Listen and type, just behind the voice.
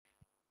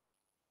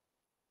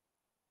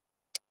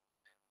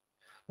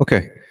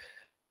Okay.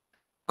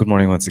 Good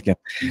morning once again.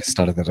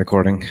 Started the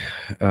recording.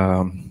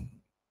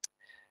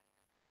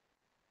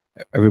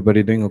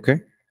 Everybody doing okay?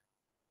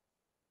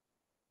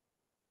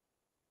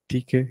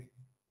 TK?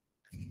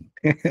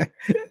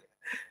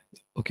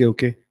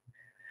 Okay.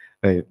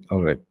 Right.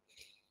 All right.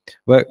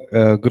 Well,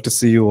 good to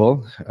see you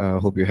all.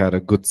 Hope you had a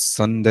good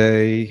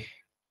Sunday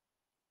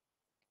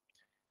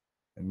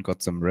and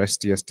got some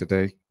rest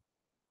yesterday.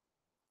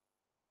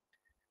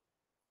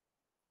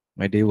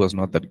 My day was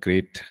not that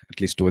great,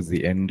 at least towards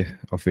the end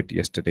of it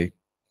yesterday.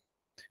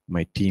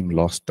 My team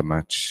lost the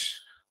match.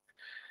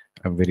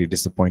 I'm very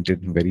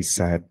disappointed and very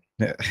sad.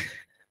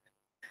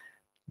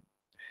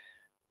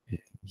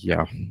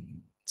 Yeah.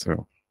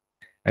 So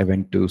I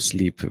went to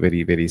sleep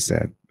very, very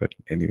sad. But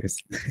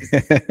anyways.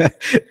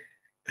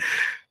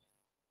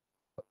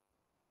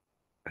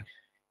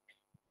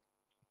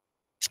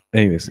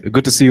 Anyways,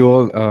 good to see you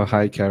all.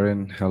 Hi,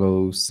 Karen.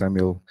 Hello,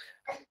 Samuel.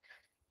 I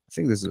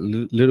think there's a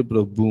little bit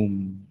of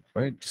boom,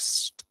 right?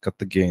 Just cut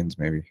the gains,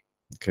 maybe.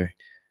 Okay.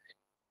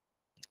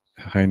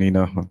 Hi,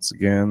 Nina, once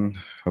again.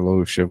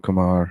 Hello, Shiv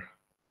Kumar.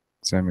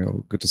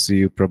 Samuel, good to see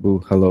you.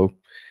 Prabhu, hello.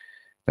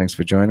 Thanks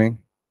for joining.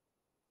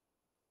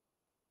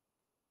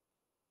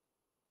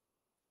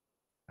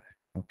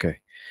 Okay.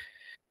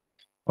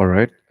 All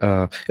right.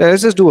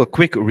 Let's just do a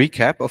quick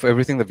recap of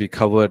everything that we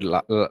covered in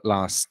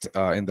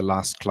the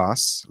last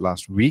class,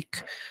 last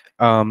week.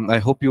 I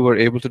hope you were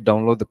able to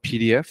download the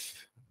PDF.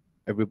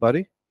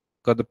 Everybody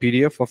got the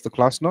PDF of the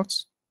class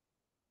notes?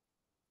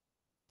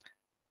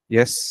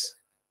 Yes?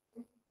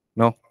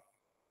 No?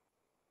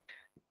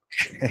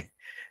 It's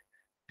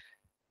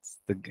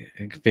the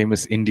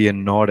famous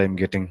Indian nod I'm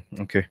getting.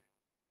 Okay.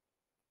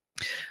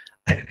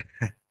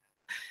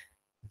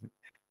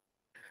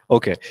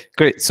 Okay,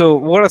 great. So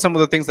what are some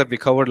of the things that we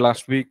covered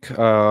last week?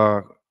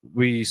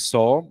 We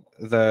saw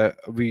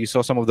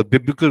some of the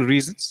biblical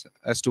reasons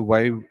as to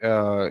why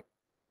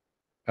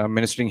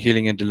ministering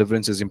healing and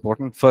deliverance is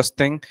important. First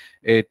thing,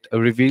 it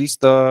reveals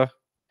the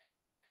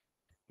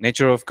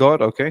nature of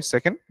God. Okay.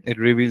 Second, it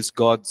reveals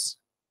God's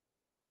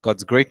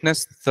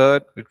greatness.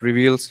 Third,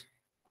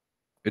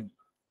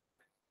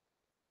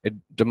 it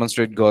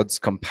demonstrates God's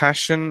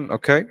compassion.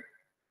 Okay.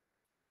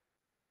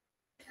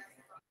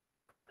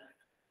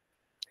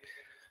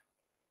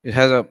 It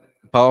has a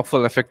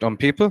powerful effect on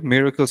people.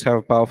 Miracles have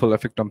a powerful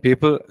effect on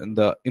people, and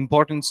the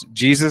importance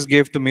Jesus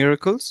gave to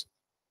miracles,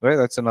 right?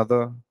 That's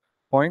another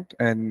point.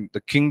 And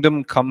the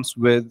kingdom comes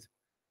with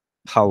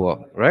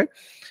power, right?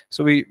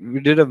 So we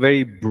did a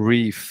very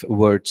brief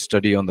word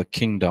study on the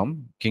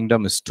kingdom.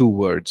 Kingdom is two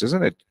words,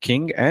 isn't it?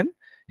 King and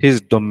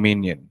his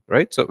dominion,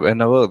 right? So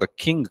whenever the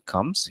king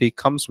comes, he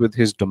comes with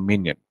his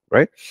dominion,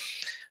 right?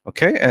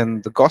 Okay,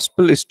 and the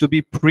gospel is to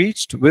be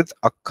preached with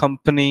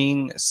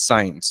accompanying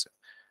signs.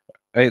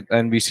 Right?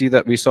 And we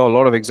saw a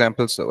lot of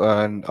examples,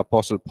 and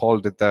Apostle Paul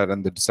did that,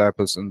 and the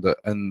disciples in the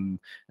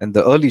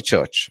early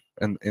church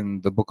and in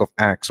the book of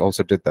Acts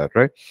also did that,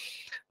 right?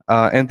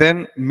 And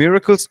then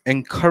miracles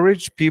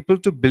encourage people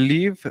to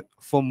believe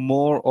for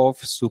more of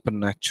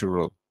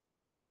supernatural.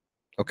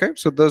 Okay,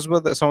 so those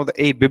were some of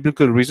the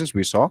biblical reasons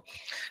we saw.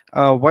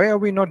 Why are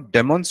we not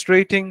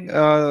demonstrating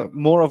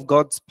more of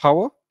God's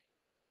power?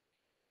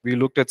 We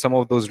looked at some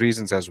of those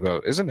reasons as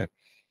well, isn't it?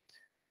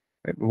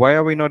 Right? Why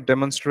are we not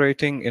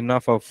demonstrating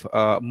enough of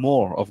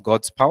more of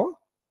God's power?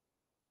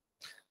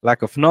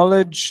 Lack of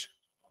knowledge,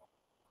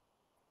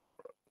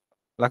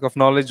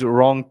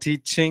 wrong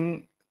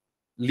teaching,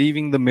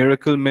 leaving the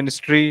miracle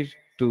ministry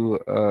to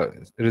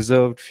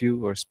reserved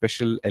few or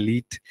special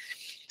elite,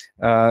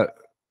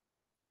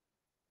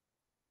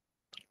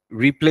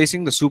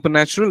 replacing the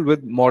supernatural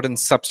with modern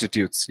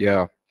substitutes.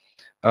 Yeah.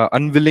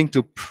 Unwilling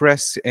to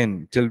press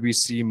in till we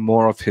see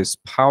more of his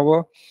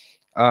power,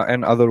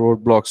 and other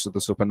roadblocks to the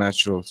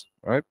supernaturals,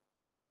 right?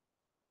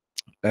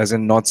 As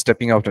in not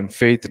stepping out in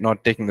faith,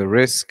 not taking the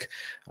risk,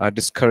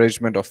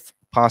 discouragement of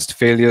past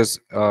failures,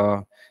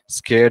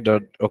 scared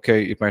that,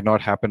 okay, it might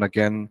not happen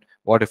again.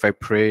 What if I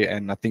pray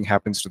and nothing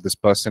happens to this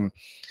person?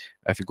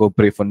 If you go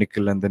pray for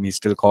Nikhil and then he's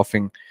still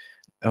coughing.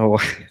 Oh,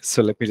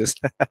 so let me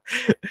just,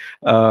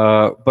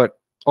 but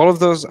all of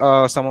those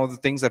are some of the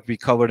things that we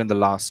covered in the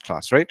last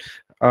class, right?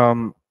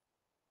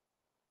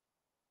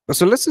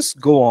 So let's just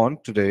go on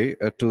today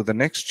to the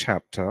next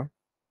chapter,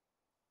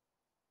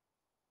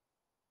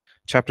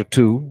 chapter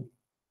 2,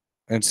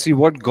 and see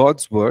what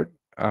God's word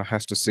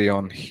has to say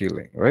on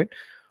healing, right?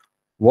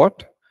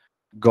 What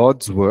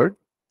God's word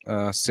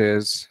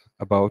says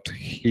about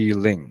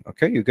healing.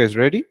 Okay, you guys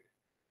ready?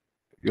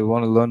 You'll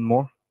want to learn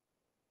more?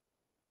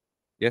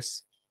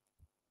 Yes?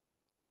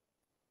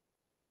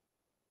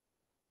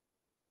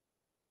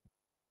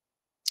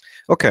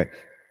 Okay.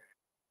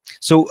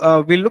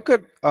 So we look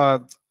at,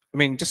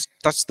 just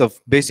touch the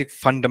basic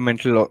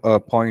fundamental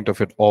point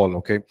of it all,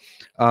 okay?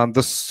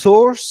 The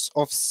source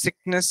of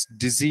sickness,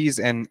 disease,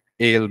 and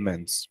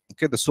ailments,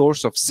 okay? The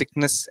source of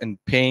sickness and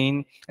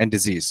pain and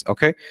disease,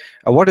 okay?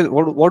 What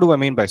do I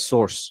mean by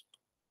source?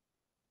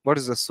 What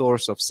is the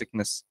source of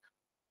sickness?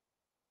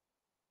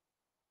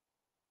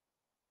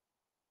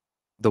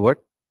 The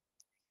what?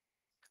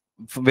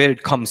 where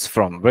it comes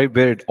from, right?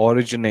 Where it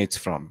originates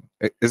from,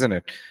 isn't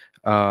it?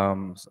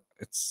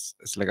 It's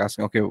like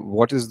asking, okay,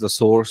 what is the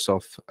source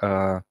of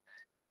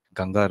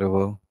Ganga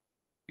River?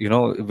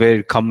 Where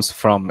it comes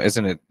from,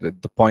 isn't it?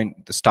 The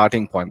point, the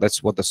starting point,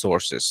 that's what the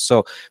source is.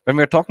 So when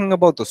we're talking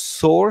about the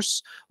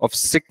source of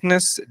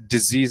sickness,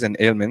 disease, and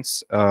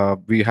ailments,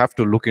 we have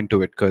to look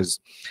into it, because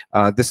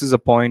this is a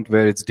point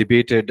where it's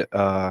debated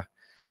a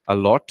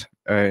lot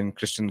in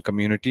Christian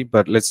community.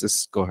 But let's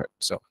just go ahead.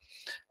 So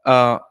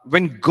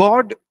when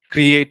God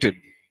created,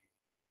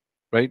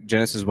 right,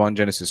 Genesis 1,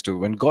 Genesis 2,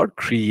 when God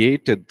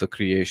created the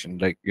creation,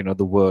 like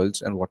the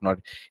worlds and whatnot,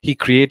 he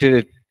created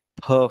it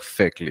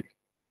perfectly.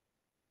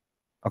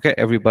 Okay,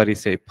 everybody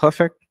say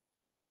perfect.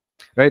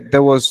 Right,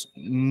 there was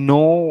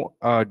no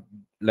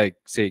like,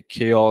 say,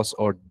 chaos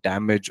or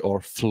damage or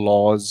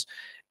flaws.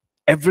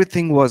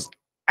 Everything was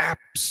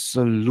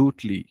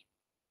absolutely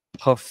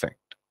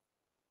perfect,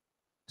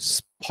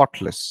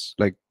 spotless.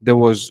 Like, there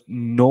was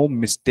no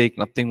mistake,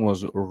 nothing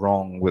was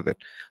wrong with it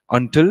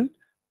until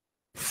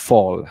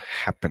fall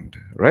happened,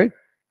 right?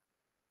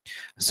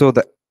 So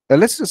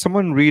let's just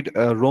someone read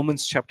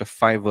Romans chapter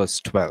 5 verse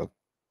 12.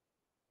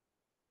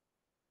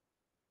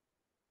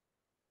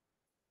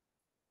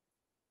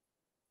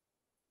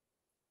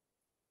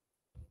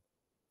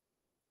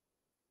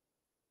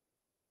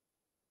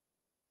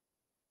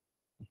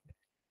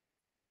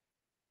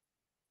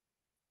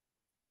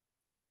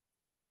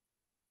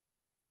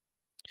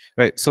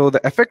 Right, so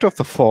the effect of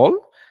the fall,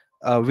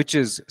 which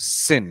is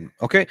sin.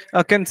 Okay,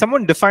 can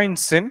someone define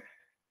sin?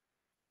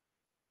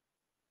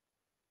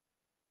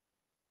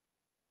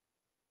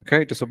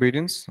 Okay,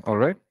 disobedience. All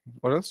right,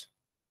 what else?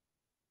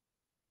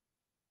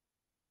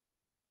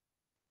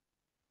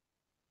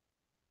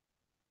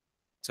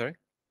 Sorry,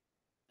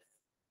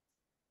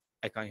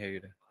 I can't hear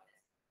you there.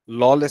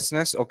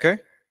 Lawlessness. Okay,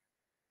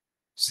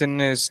 sin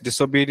is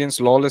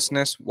disobedience,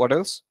 lawlessness. What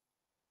else?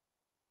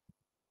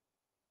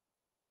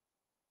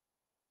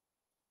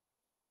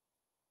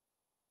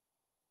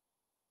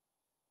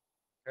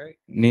 Okay,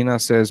 Nina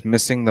says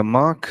missing the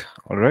mark.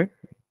 All right,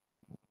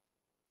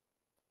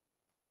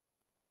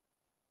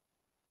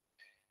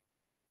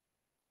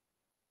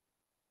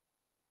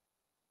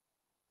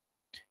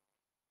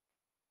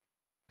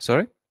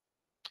 sorry.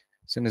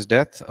 Sin is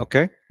death.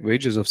 Okay,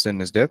 wages of sin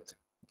is death.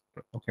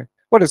 Okay,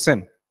 what is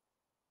sin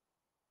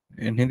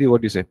in Hindi?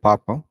 What do you say?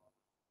 Papa.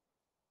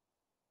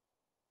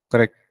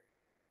 Correct.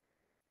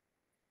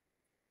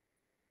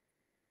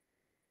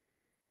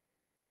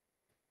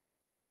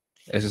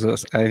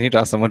 I need to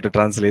ask someone to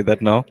translate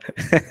that now.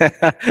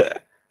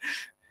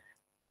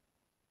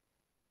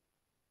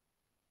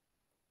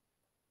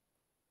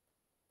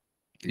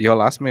 You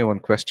all asked me one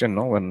question,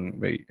 no, when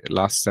we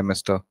last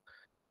semester.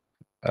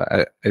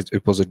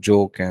 It was a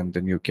joke, and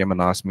then you came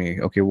and asked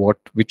me, okay,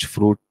 which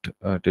fruit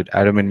did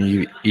Adam and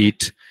Eve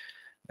eat?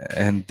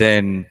 And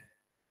then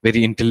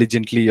very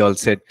intelligently, you all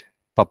said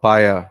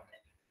papaya,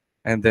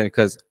 and then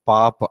because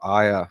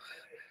papaya,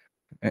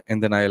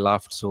 and then I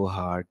laughed so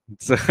hard.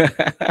 So,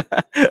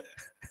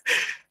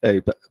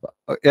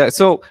 yeah.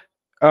 So,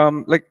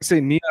 like,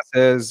 say, Nina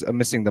says,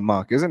 missing the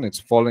mark, isn't it? It's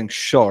falling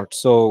short.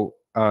 So,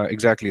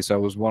 exactly. So, I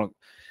was one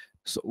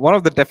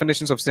of the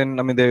definitions of sin.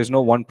 I mean, there is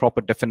no one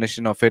proper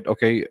definition of it.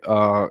 Okay,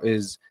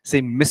 is, say,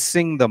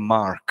 missing the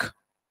mark.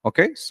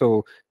 Okay,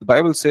 so the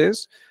Bible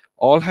says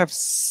all have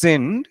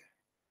sinned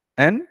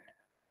and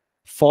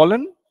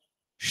fallen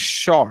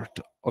short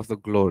of the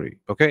glory.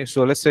 Okay,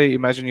 so let's say,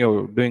 imagine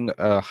you're doing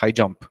a high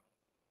jump,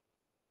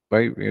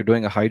 right? You're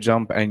doing a high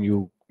jump and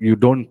you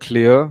don't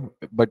clear,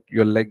 but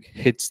your leg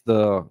hits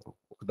the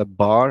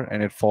bar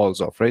and it falls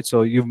off, right?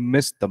 So you've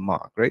missed the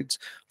mark, right? It's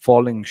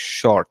falling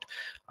short.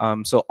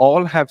 So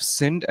all have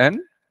sinned and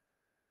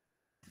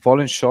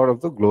fallen short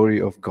of the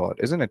glory of God,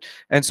 isn't it?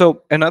 And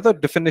so another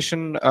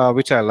definition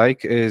which I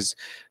like is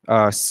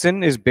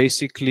sin is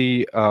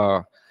basically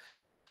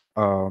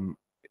um,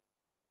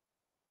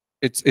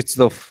 it's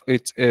the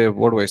it's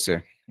what do I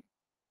say?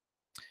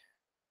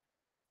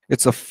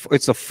 It's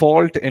a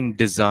fault in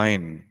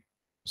design,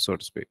 so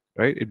to speak,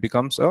 right? It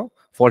becomes a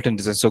fault in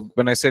design. So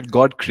when I said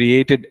God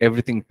created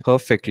everything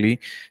perfectly,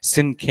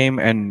 sin came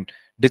and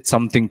did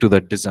something to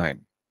that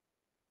design.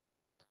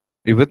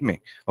 You with me?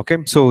 Okay,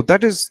 so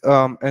that is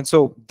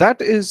that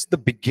is the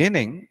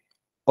beginning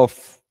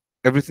of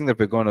everything that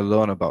we're going to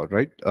learn about,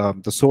 right?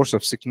 The source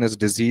of sickness,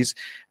 disease,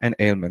 and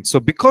ailment. So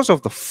because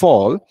of the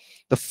fall,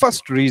 the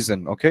first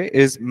reason, okay,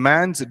 is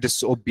man's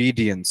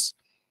disobedience.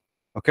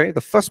 Okay,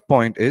 the first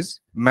point is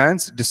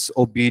man's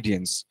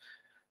disobedience.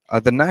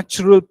 The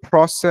natural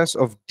process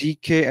of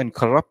decay and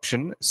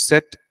corruption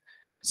set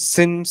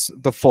since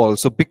the fall.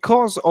 So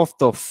because of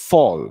the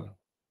fall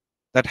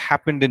that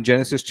happened in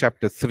Genesis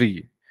chapter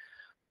 3,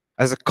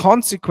 as a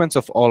consequence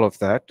of all of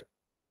that,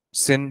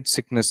 sin,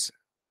 sickness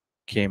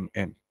came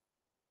in.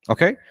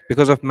 Okay?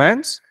 Because of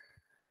man's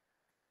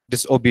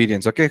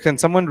disobedience. Okay, can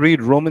someone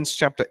read Romans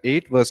chapter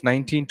 8, verse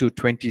 19 to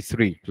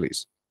 23,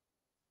 please?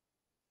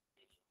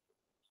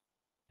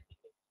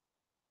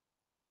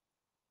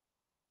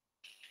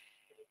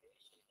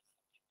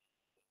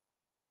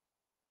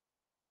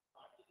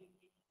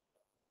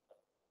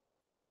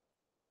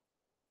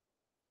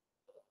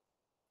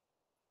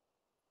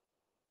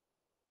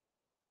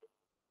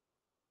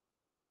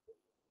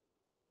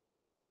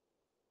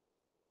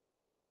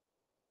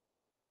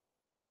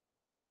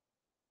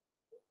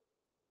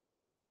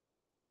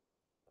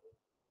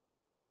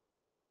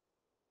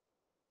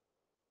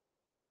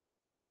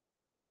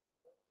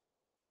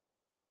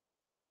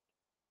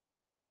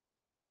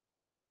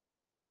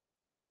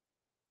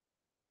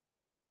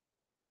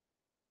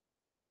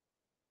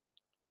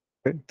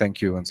 Okay,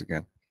 thank you once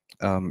again.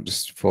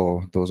 Just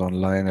for those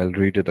online, I'll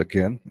read it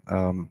again.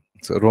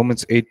 So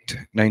Romans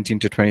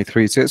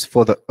 8:19-23 says,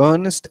 "For the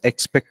earnest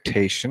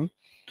expectation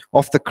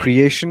of the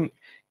creation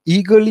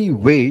eagerly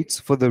waits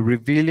for the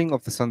revealing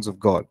of the sons of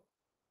God.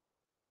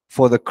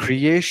 For the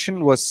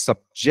creation was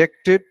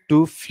subjected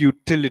to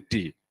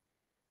futility."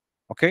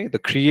 Okay, the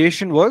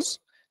creation was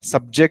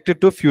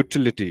subjected to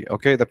futility.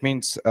 Okay, that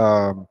means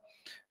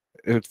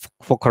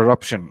for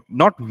corruption,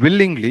 not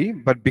willingly,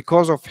 but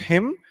because of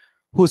him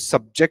who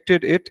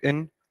subjected it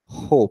in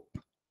hope.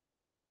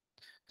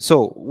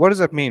 So, what does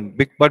that mean?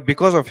 But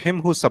because of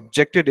him who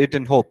subjected it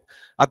in hope.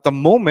 At the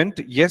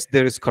moment, yes,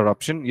 there is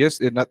corruption.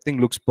 Yes,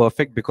 nothing looks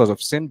perfect because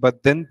of sin,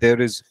 but then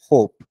there is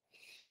hope.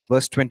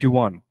 Verse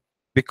 21.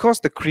 Because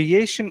the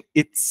creation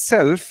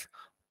itself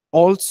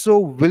also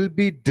will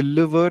be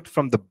delivered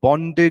from the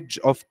bondage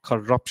of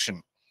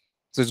corruption.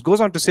 So it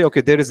goes on to say,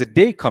 okay, there is a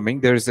day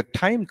coming, there is a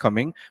time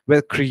coming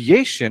where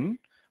creation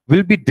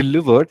will be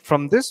delivered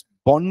from this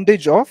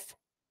bondage of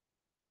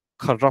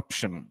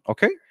corruption,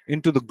 okay,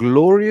 into the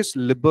glorious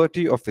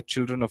liberty of the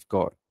children of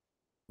God.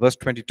 Verse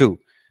 22.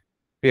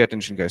 Pay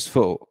attention, guys.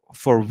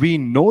 For we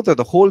know that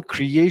the whole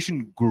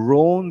creation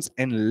groans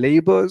and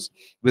labors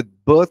with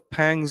birth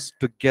pangs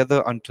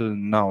together until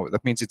now.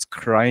 That means it's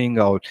crying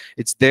out.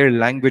 It's their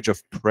language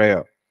of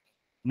prayer.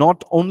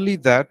 Not only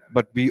that,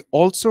 but we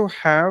also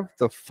have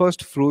the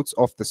first fruits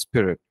of the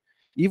Spirit.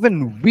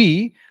 Even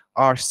we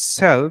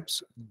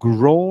ourselves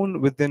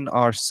groan within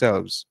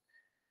ourselves,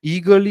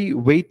 eagerly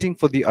waiting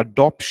for the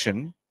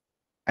adoption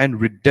and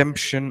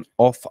redemption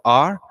of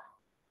our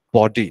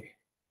body.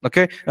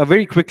 Okay, now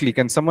very quickly,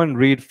 can someone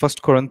read 1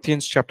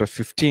 Corinthians chapter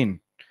 15?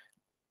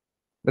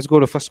 Let's go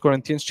to 1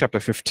 Corinthians chapter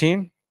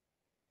 15.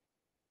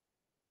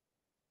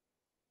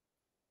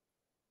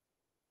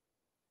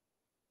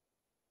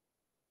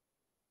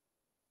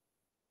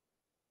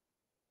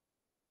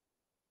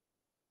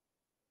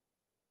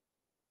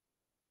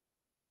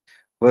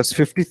 Verse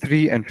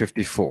 53 and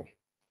 54.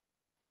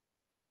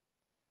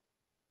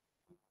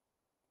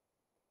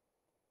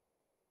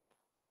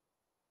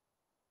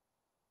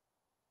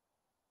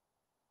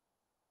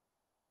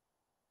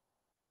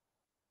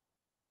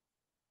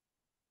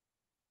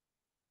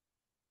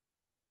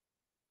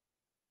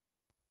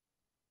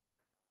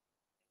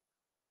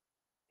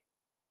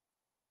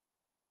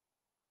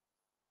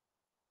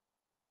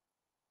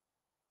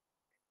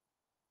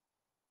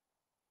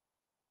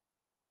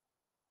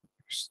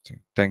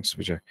 Thanks,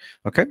 Vijay.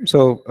 Okay,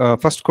 so 1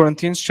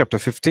 Corinthians chapter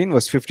 15,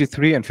 verse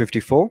 53 and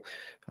 54.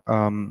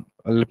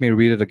 Let me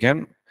read it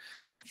again.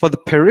 For the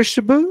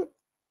perishable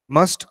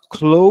must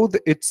clothe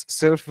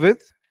itself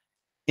with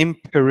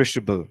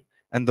imperishable,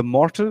 and the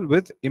mortal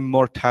with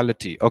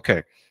immortality.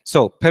 Okay,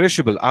 so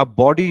perishable, our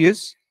body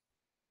is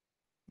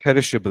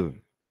perishable,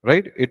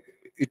 right?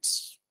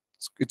 It's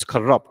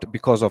corrupt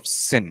because of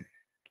sin.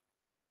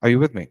 Are you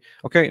with me?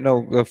 Okay,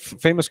 now the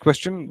famous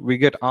question we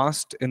get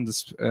asked in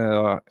this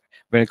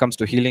when it comes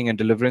to healing and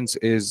deliverance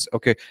is,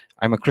 okay,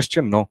 I'm a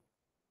Christian. No,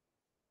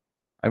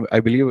 I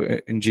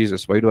believe in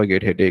Jesus. Why do I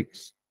get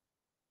headaches?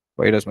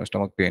 Why does my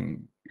stomach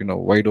pain?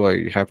 Why do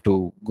I have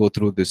to go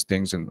through these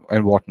things and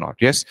whatnot?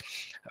 Yes,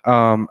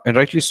 and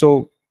rightly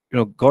so.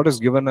 God has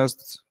given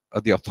us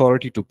the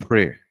authority to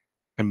pray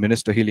and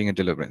minister healing and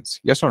deliverance.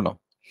 Yes or no?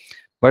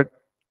 But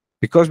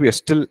because we are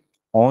still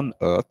on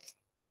earth,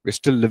 we're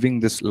still living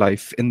this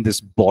life in this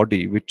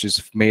body which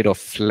is made of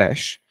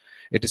flesh.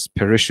 It is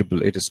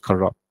perishable, it is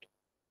corrupt,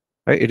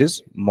 right? It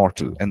is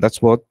mortal. And that's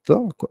what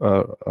the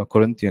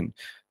Corinthian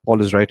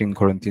Paul is writing in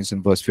Corinthians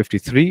in verse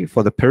 53.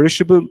 For the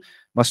perishable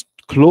must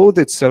clothe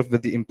itself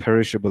with the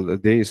imperishable. The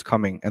day is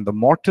coming, and the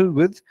mortal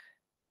with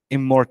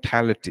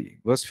immortality.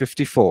 Verse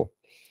 54.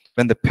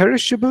 When the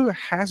perishable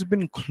has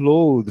been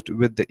clothed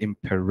with the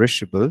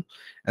imperishable,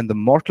 and the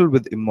mortal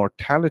with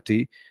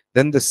immortality,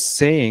 then the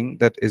saying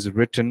that is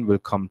written will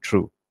come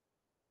true.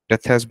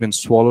 Death has been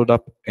swallowed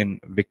up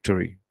in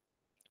victory.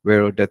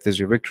 Where death is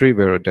your victory,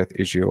 where death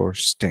is your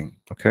sting.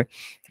 Okay.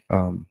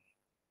 And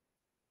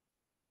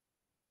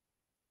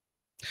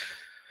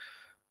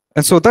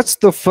so that's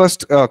the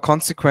first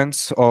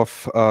consequence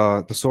of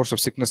the source of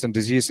sickness and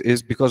disease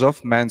is because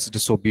of man's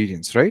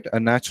disobedience, right?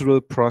 A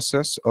natural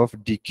process of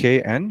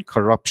decay and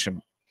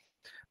corruption.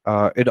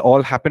 It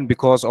all happened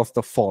because of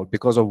the fall,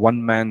 because of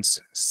one man's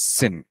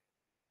sin.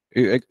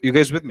 You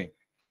guys with me?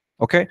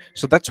 Okay,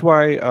 so that's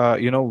why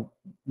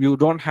you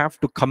don't have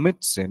to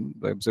commit sin.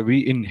 So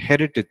we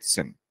inherited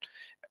sin.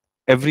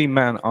 Every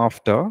man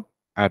after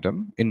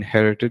Adam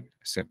inherited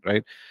sin,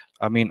 right?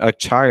 I mean, a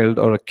child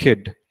or a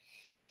kid,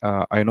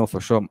 I know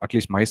for sure, at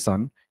least my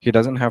son, he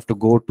doesn't have to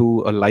go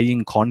to a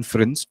lying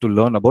conference to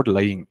learn about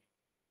lying.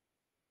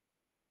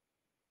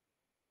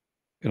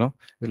 They're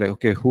like,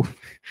 okay, who?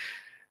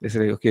 They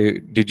say, okay,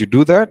 did you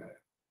do that?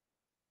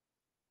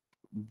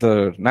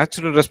 The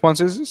natural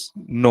response is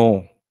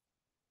no.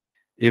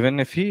 Even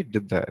if he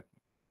did that,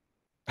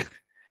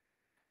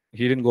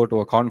 he didn't go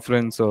to a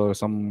conference or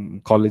some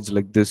college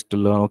like this to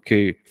learn,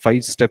 okay,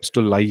 5 steps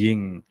to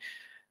lying.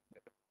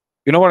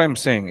 You know what I'm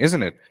saying,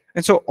 isn't it?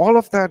 And so all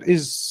of that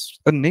is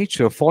a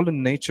nature,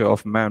 fallen nature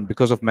of man.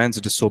 Because of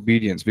man's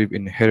disobedience, we've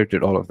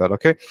inherited all of that.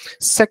 Okay.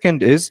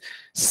 Second is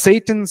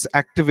Satan's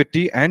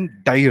activity and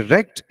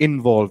direct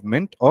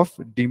involvement of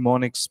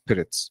demonic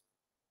spirits.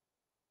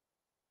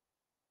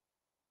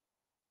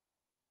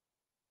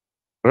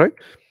 Right?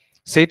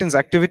 Satan's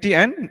activity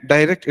and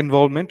direct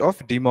involvement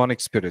of demonic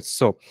spirits.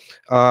 So,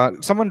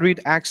 someone read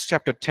Acts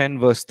chapter 10,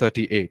 verse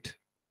 38.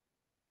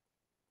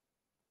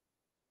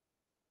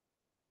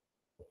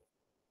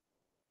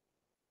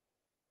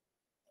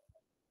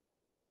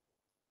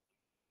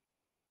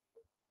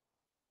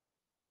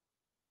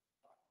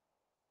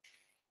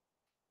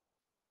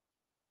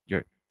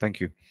 Yeah,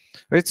 thank you.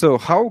 Right, so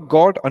how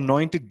God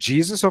anointed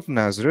Jesus of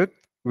Nazareth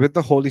with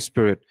the Holy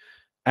Spirit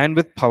and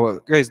with power.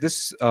 Guys,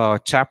 this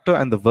chapter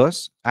and the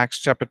verse, Acts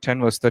chapter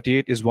 10, verse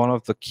 38, is one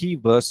of the key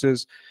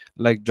verses,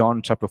 like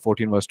John chapter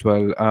 14, verse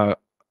 12,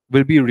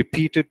 will be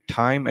repeated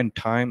time and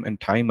time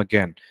and time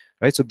again.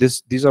 Right, so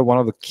these are one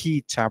of the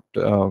key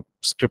chapter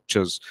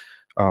scriptures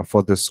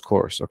for this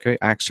course. Okay,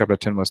 Acts chapter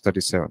 10, verse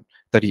 37,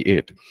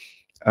 38.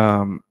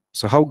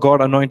 So how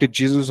God anointed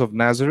Jesus of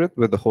Nazareth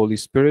with the Holy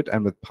Spirit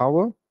and with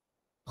power,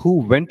 who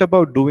went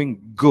about doing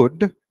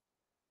good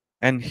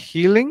and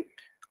healing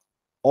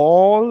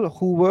all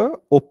who were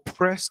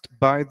oppressed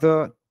by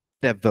the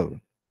devil,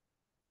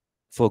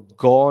 for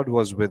God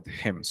was with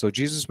him. So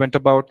Jesus went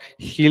about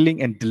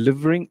healing and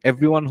delivering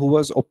everyone who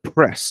was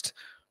oppressed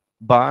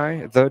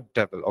by the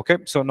devil. Okay,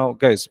 so now,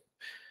 guys,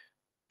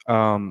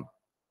 um,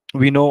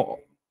 we know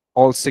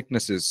all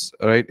sicknesses,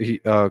 right?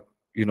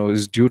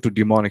 Is due to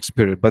demonic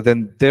spirit, but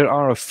then there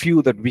are a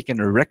few that we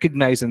can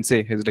recognize and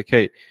say, "He's like,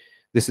 hey,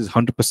 this is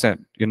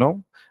 100%,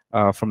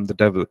 from the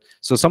devil."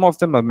 So some of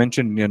them are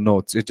mentioned in your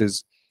notes. It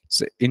is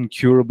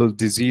incurable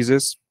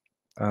diseases.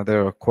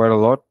 There are quite a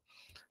lot.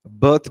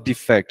 Birth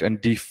defect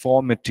and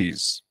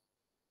deformities,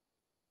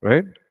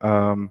 right?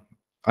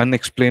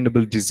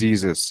 Unexplainable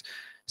diseases,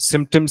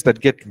 symptoms that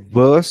get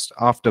worse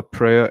after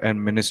prayer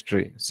and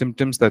ministry,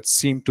 symptoms that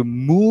seem to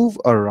move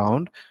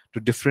around to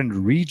different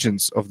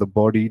regions of the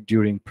body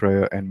during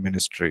prayer and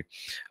ministry.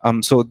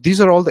 So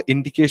these are all the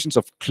indications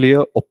of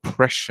clear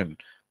oppression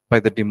by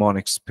the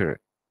demonic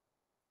spirit.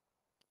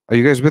 Are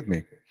you guys with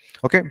me?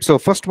 Okay, so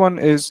first one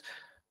is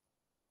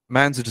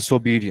man's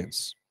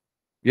disobedience.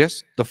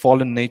 Yes, the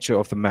fallen nature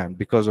of the man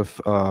because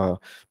of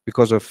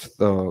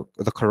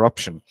the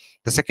corruption.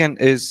 The second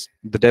is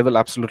the devil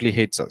absolutely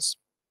hates us.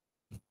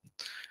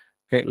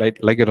 Okay,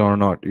 like it or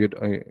not.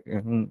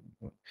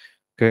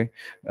 Okay,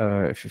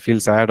 if you feel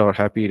sad or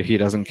happy, he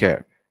doesn't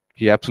care.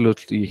 He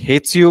absolutely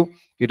hates you.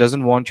 He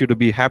doesn't want you to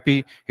be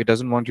happy. He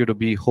doesn't want you to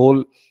be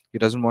whole. He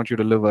doesn't want you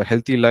to live a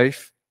healthy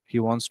life. He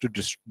wants to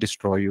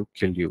destroy you,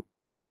 kill you.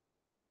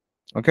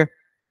 Okay,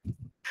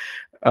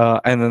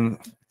 and then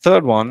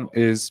third one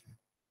is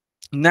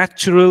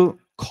natural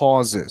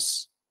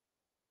causes.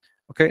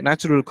 Okay,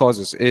 natural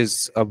causes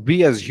is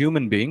we as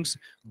human beings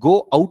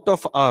go out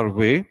of our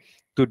way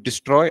to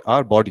destroy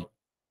our body.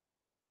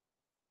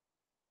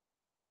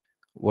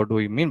 What do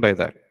we mean by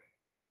that?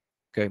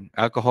 Okay,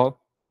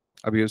 alcohol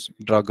abuse,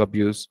 drug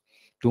abuse,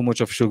 too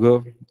much of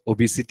sugar,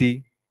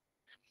 obesity,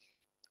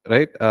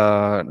 right?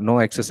 No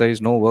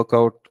exercise, no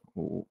workout,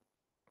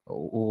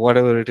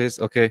 whatever it is.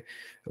 Okay,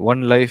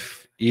 one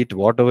life, eat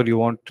whatever you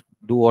want,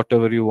 do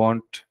whatever you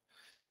want,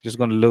 just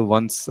gonna live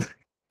once.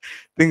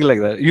 Things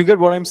like that. You get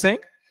what I'm saying,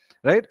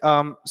 right?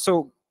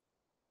 So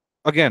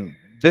again,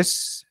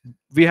 this,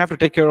 we have to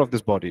take care of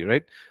this body,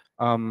 right?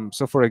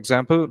 So for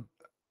example,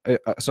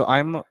 so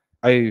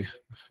I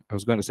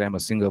was going to say I'm a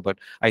singer, but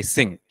I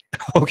sing.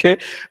 Okay,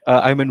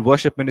 I'm in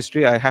worship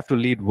ministry. I have to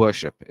lead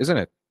worship, isn't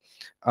it?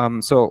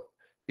 So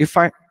if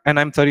I and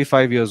I'm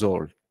 35 years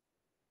old,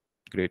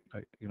 great,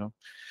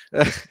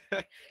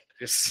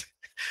 yes,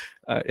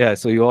 yeah.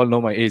 So you all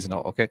know my age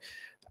now, okay?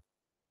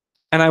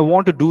 And I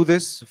want to do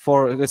this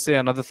for, let's say,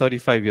 another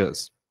 35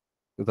 years.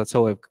 That's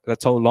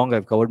how long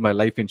I've covered my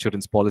life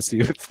insurance policy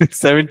with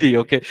 70.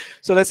 Okay,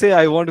 so let's say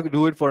I want to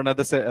do it for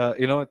another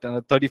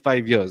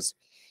 35 years.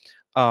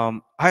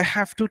 I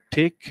have to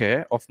take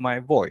care of my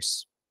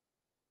voice,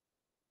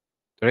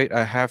 right?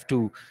 I have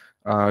to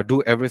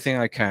do everything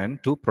I can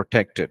to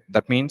protect it.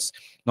 That means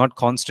not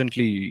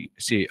constantly,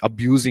 say,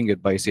 abusing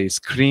it by, say,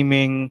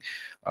 screaming,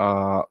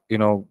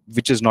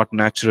 which is not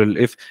natural.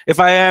 If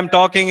I am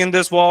talking in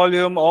this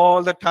volume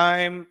all the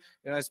time,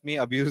 it's me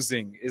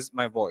abusing is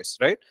my voice,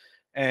 right?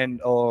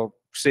 And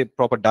say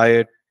proper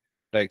diet,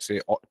 like say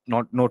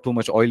not no too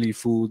much oily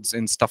foods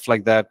and stuff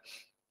like that,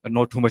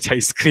 no too much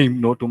ice cream,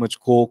 no too much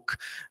coke,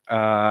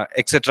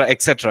 etc.,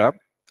 etc.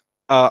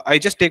 I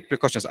just take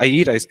precautions. I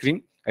eat ice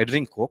cream, I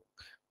drink coke,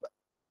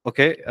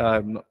 okay,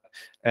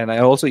 and I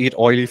also eat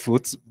oily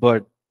foods,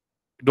 but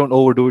don't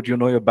overdo it. You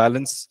know your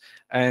balance,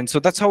 and so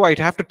that's how I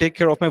have to take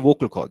care of my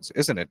vocal cords,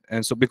 isn't it?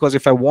 And so because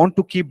if I want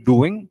to keep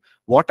doing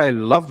what I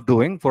love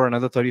doing for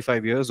another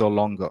 35 years or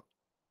longer,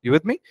 you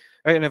with me?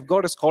 Right? And if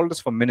God has called us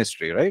for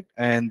ministry, right,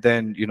 and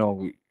then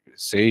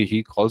say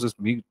he tells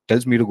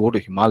me to go to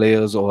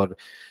Himalayas or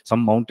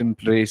some mountain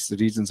place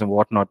regions and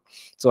whatnot.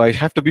 So I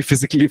have to be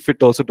physically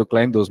fit also to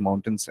climb those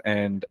mountains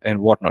and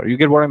whatnot. You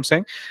get what I'm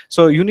saying?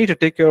 So you need to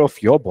take care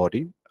of your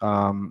body,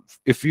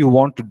 if you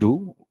want to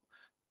do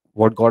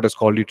what God has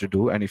called you to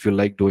do, and if you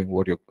like doing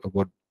what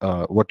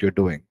you're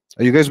doing.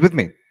 Are you guys with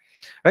me?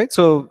 Right.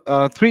 So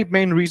three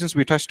main reasons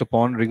we touched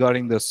upon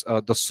regarding this,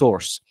 the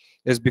source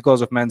is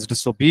because of man's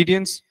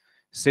disobedience,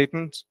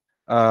 Satan's,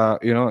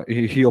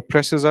 he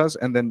oppresses us,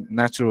 and then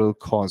natural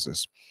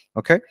causes.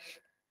 Okay.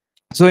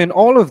 So in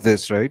all of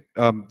this, right,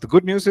 the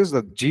good news is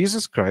that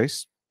Jesus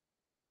Christ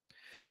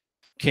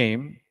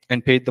came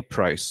and paid the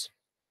price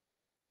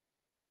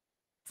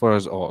for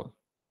us all.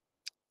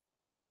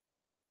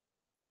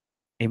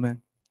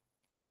 Amen.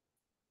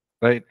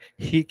 Right,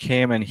 he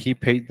came and he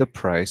paid the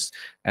price,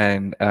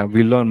 and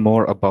we learn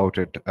more about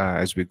it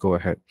as we go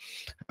ahead.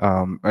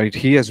 Right,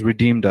 he has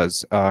redeemed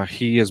us.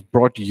 He has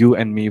brought you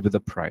and me with a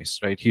price.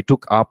 Right, he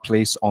took our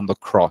place on the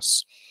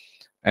cross,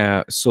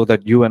 so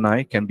that you and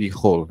I can be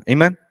whole.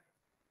 Amen.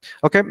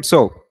 Okay,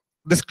 so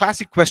this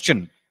classic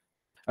question,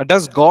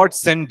 does God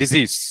send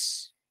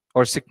disease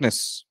or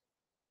sickness?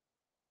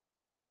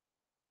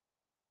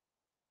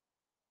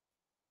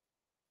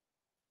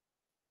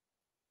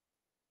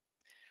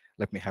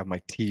 Let me have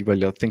my tea while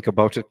you think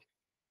about it.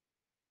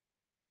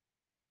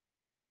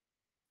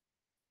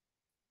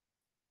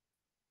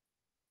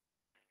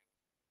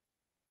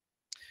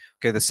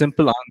 Okay, the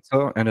simple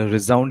answer and a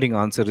resounding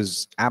answer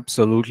is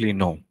absolutely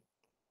no.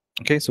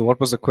 Okay, so what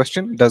was the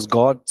question? Does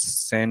God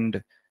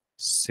send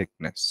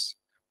sickness?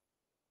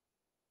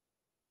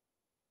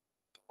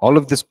 All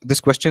of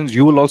this questions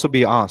you will also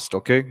be asked,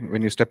 okay,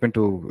 when you step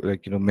into,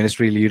 like,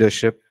 ministry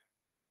leadership,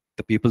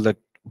 the people that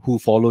who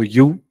follow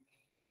you,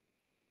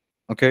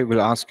 okay,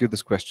 will ask you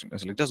this question.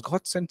 It's like, does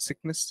God send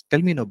sickness? Tell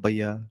me no,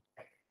 bhaiya.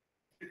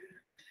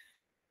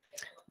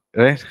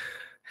 Right?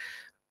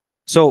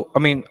 So, I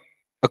mean,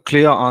 a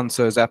clear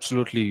answer is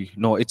absolutely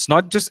no. It's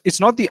not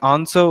the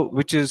answer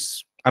which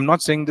is, I'm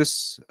not saying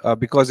this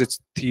because it's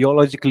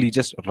theologically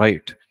just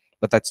right,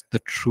 but that's the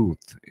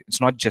truth. It's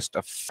not just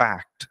a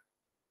fact,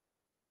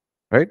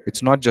 right?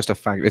 It's not just a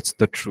fact, it's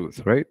the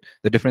truth, right?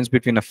 The difference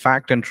between a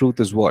fact and truth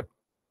is what?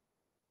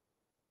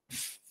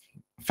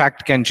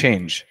 Fact can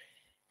change,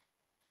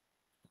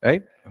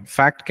 right?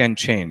 Fact can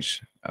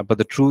change, but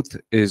the truth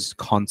is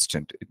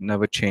constant. It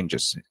never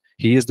changes.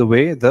 He is the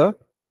way, the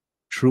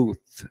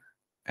truth,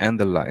 and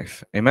the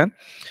life. Amen.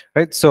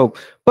 Right? So,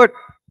 but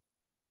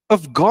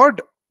if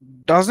God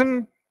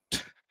doesn't,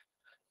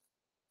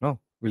 no,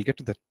 we'll get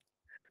to that.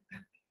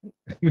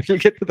 We'll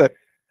get to that.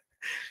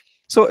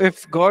 So,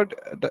 if God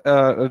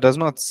does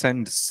not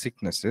send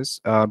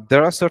sicknesses,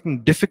 there are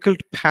certain difficult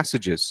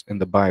passages in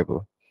the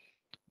Bible,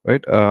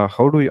 right?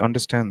 How do we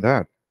understand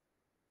that?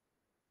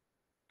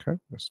 Okay,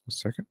 just a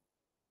second.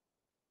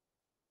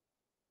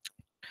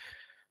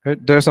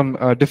 Right? There are some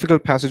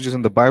difficult passages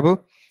in the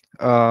Bible.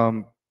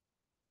 Um,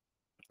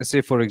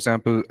 say, for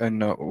example,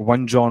 in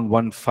 1 John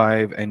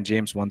 1:5 and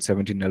James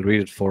 1:17, I'll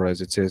read it for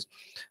us. It says,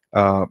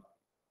 uh,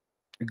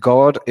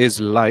 God is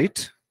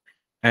light,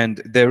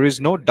 and there is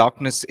no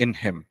darkness in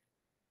him.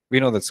 We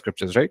know that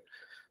scriptures, right?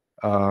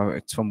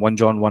 It's from 1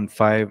 John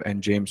 1:5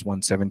 and James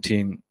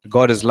 1:17.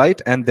 God is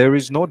light, and there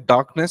is no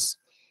darkness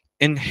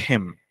in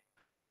him.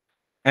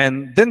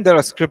 And then there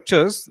are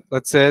scriptures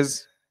that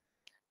says,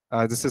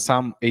 this is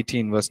Psalm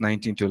 18, verse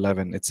 19 to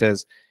 11. It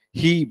says,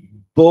 he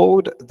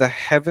bowed the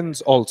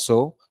heavens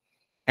also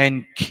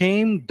and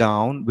came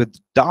down with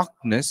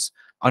darkness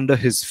under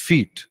his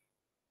feet.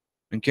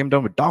 And came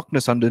down with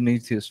darkness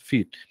underneath his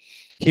feet.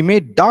 He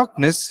made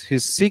darkness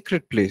his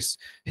secret place.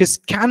 His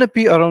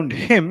canopy around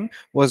him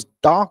was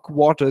dark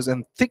waters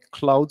and thick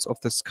clouds of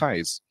the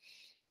skies.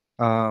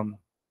 Um,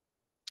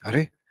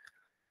 Are,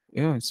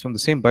 yeah, it's from the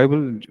same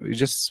Bible.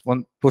 Just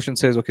one portion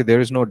says, okay,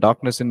 there is no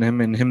darkness in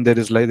him there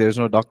is light, there is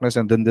no darkness.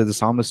 And then the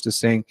psalmist is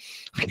saying,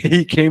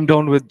 he came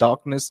down with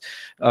darkness.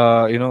 He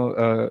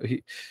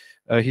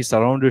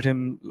surrounded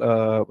him.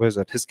 Where is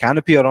that? His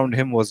canopy around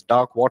him was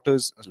dark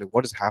waters. I was like,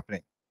 what is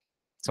happening?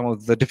 Some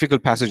of the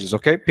difficult passages,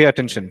 okay? Pay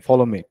attention,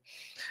 follow me.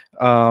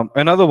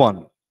 Another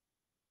one,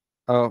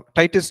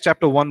 Titus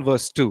chapter 1,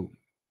 verse 2.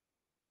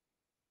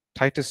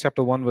 Titus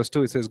chapter 1, verse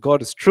 2, it says,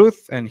 God is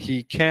truth and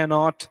he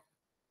cannot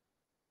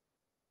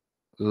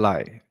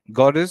lie.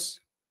 God is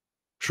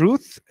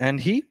truth and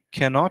he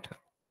cannot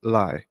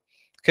lie.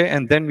 Okay,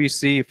 and then we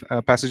see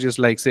passages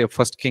like, say,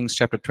 1 Kings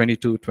chapter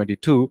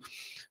 22:22.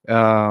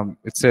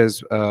 It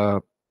says,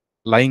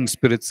 lying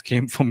spirits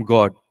came from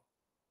God.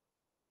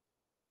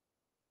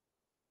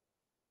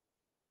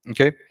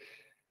 Okay,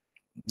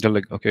 they're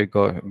like, okay,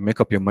 go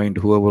make up your mind,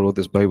 whoever wrote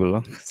this Bible.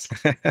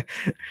 Huh?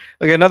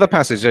 Okay, another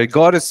passage. Right?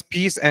 God is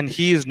peace and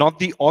he is not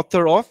the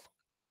author of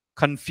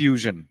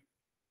confusion.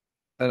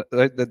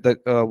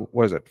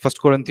 What is it? 1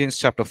 Corinthians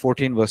chapter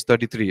 14, verse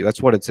 33.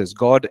 That's what it says.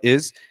 God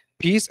is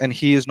peace and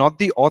he is not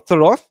the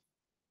author of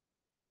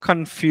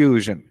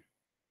confusion.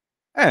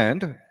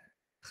 And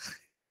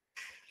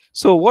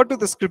so what do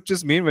the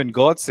scriptures mean when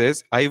God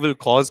says, I will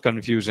cause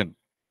confusion?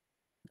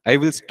 I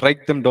will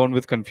strike them down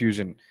with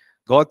confusion.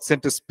 God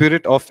sent a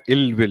spirit of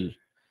ill will.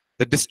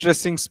 The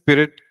distressing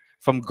spirit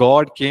from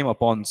God came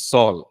upon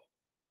Saul.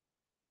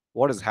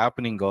 What is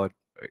happening, God?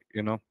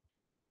 You know,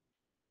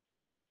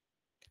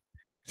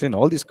 so in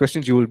all these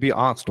questions you will be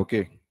asked,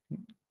 okay.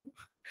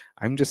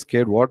 I'm just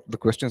scared what the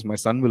questions my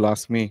son will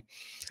ask me.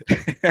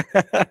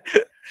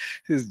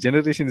 His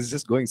generation is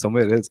just going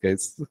somewhere else,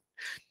 guys.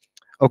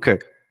 Okay,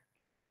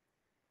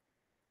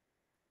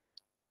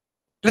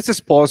 let's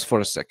just pause for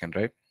a second,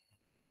 right?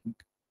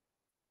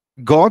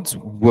 God's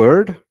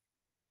word,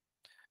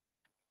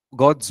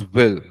 God's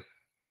will,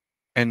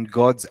 and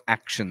God's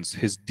actions,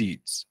 his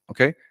deeds.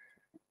 Okay?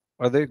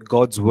 Are they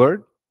God's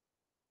word,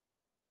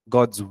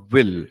 God's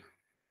will?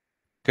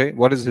 Okay,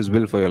 what is his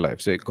will for your life?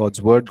 Say God's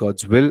word,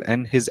 God's will,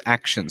 and his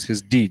actions,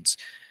 his deeds.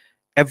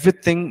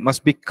 Everything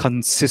must be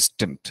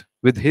consistent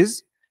with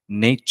his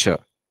nature.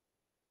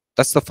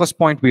 That's the first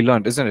point we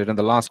learned, isn't it? In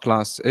the last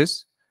class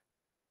is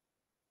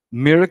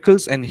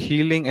miracles and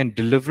healing and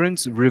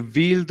deliverance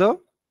reveal the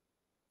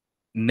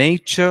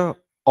nature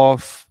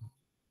of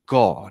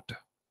God.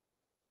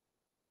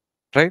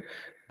 Right?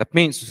 That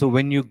means, so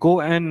when you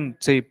go and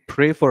say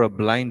pray for a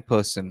blind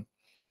person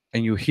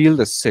and you heal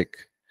the sick,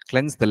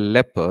 cleanse the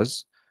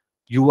lepers,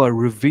 you are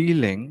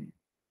revealing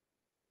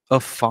a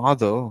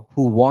father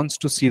who wants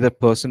to see the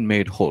person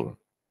made whole.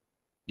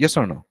 Yes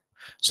or no?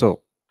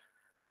 So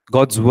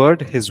God's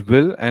word, his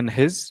will, and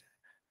his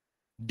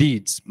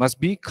deeds must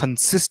be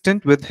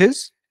consistent with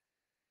his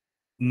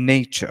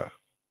nature.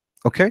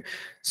 Okay?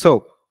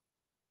 So,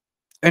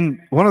 and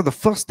one of the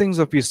first things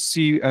that we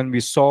see and we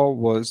saw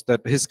was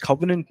that his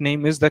covenant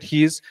name is that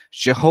he is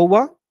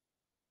Jehovah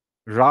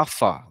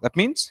Rapha. That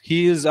means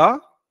he is our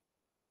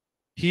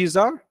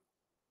healer.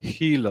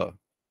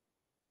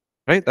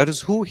 Right? That is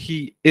who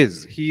he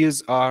is. He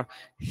is our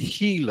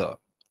healer.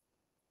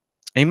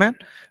 Amen.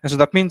 And so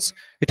that means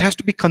it has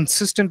to be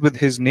consistent with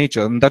his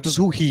nature, and that is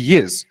who he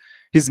is.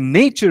 His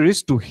nature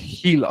is to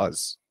heal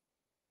us.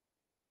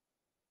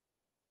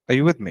 Are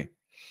you with me?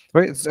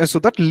 Right? And so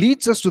that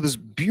leads us to this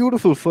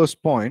beautiful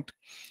first point,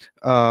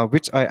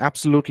 which I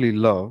absolutely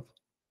love.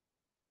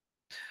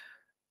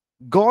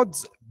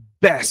 God's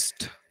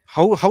best.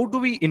 How do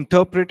we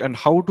interpret and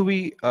how do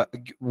we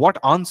what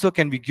answer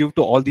can we give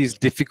to all these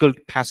difficult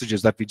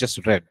passages that we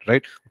just read,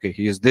 right? Okay,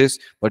 he is this,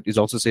 but it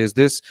also says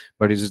this,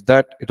 but it is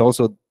that, it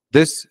also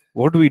this.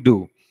 What do we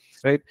do?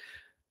 Right?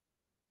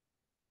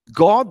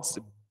 God's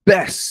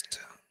best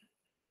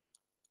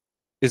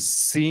is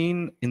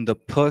seen in the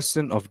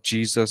person of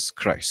Jesus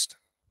Christ.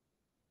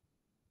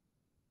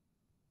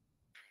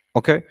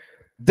 Okay?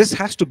 This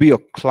has to be a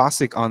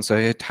classic answer.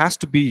 It has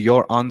to be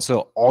your answer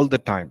all the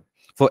time.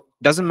 For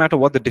doesn't matter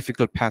what the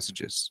difficult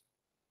passage is.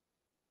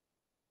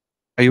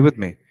 Are you with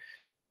me?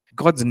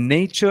 God's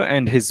nature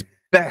and his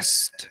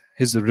best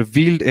is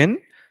revealed in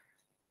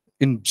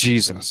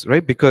Jesus,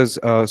 right? Because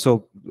there's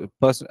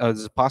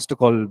a pastor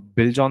called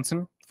Bill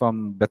Johnson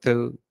from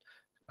Bethel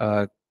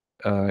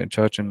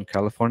church in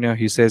California.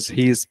 He says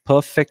he is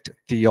perfect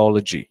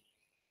theology.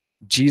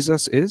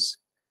 Jesus is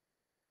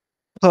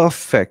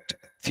perfect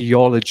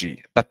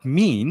theology. That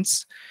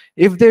means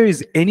if there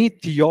is any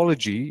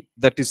theology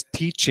that is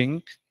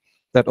teaching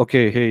that,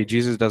 okay, hey,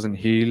 Jesus doesn't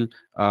heal,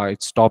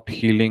 it stopped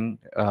healing,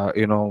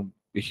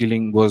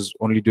 healing was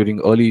only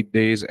during early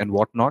days and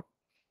whatnot,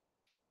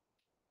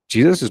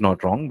 Jesus is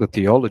not wrong, the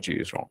theology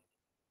is wrong.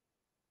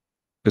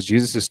 Because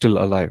Jesus is still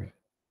alive.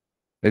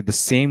 Like the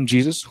same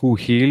Jesus who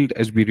healed,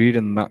 as we read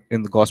in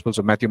the Gospels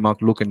of Matthew,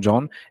 Mark, Luke, and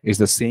John, is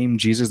the same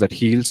Jesus that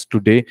heals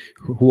today,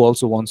 who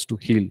also wants to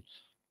heal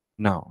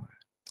now.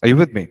 Are you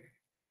with me?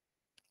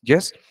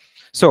 Yes?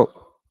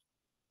 So,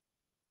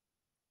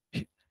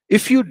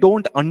 if you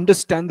don't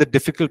understand the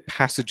difficult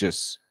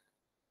passages,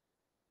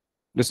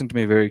 listen to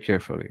me very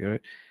carefully,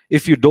 right?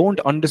 If you don't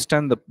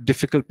understand the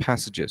difficult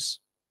passages,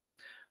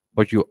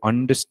 but you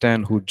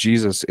understand who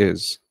Jesus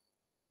is,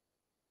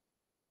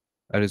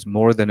 that is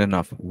more than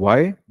enough.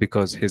 Why?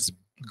 Because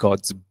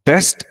God's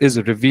best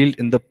is revealed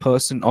in the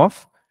person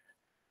of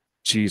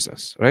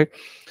Jesus, right?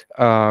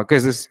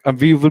 Guys,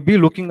 we will be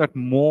looking at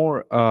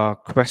more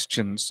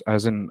questions,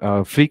 as in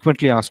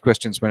frequently asked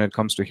questions when it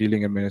comes to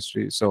healing and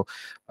ministry. So,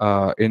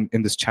 in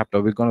this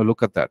chapter, we're going to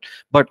look at that.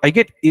 But I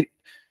get it.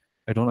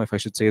 I don't know if I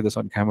should say this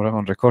on camera,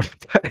 on record.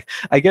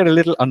 I get a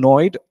little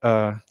annoyed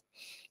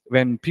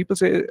when people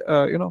say,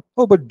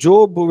 oh, but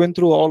Job went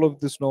through all of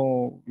this.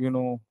 No,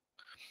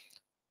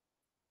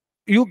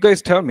 you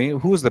guys tell me,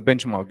 who's the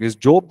benchmark? Is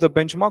Job the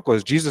benchmark or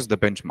is Jesus the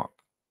benchmark?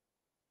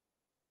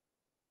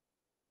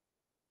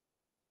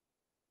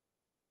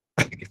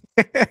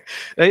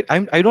 Right?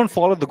 I don't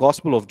follow the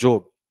gospel of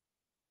Job.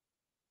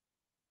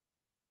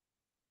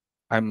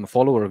 I'm a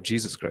follower of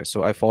Jesus Christ.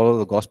 So I follow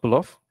the gospel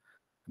of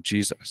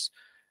Jesus.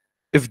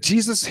 If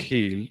Jesus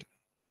healed,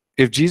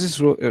 if Jesus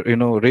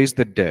raised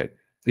the dead,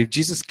 if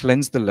Jesus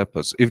cleansed the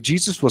lepers, if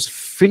Jesus was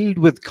filled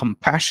with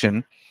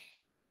compassion,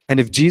 and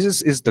if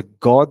Jesus is the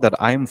God that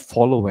I'm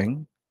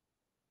following,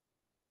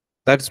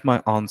 that's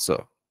my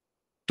answer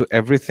to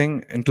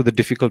everything and to the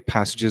difficult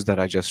passages that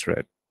I just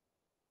read.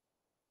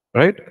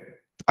 Right?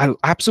 I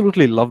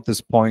absolutely love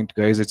this point,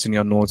 guys. It's in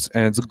your notes.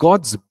 And it's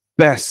God's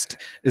best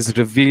is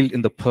revealed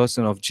in the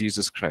person of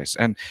Jesus Christ.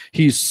 And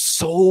he's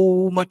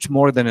so much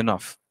more than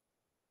enough.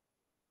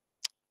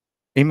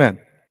 Amen.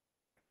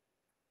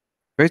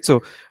 Right?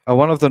 So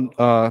one of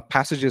the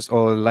passages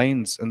or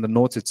lines in the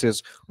notes, it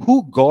says,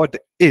 who God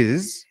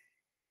is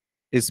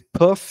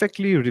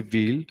perfectly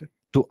revealed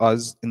to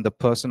us in the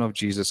person of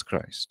Jesus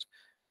Christ.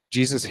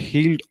 Jesus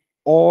healed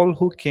all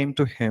who came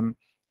to him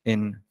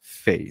in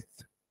faith.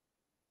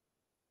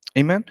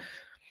 Amen.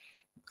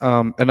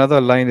 Another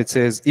line, it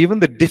says, even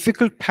the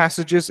difficult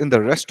passages in the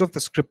rest of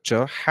the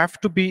scripture have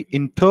to be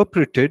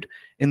interpreted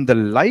in the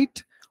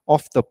light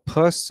of the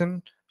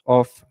person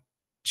of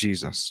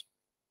Jesus.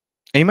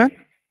 Amen.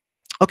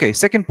 Okay,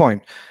 second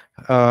point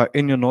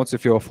in your notes,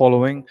 if you're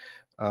following,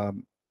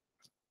 um,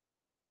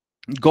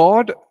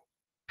 God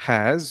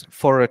has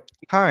for a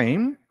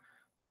time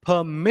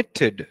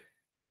permitted.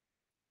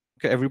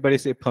 Okay, everybody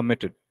say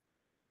permitted.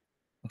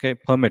 Okay,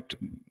 permit,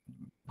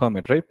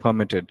 right?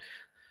 Permitted.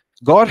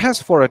 God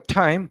has for a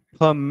time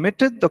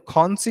permitted the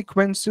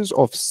consequences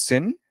of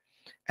sin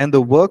and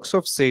the works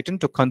of Satan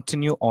to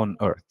continue on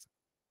earth.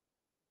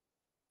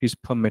 He's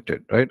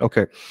permitted, right?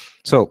 Okay.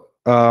 So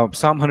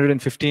Psalm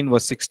 115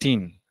 verse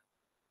 16.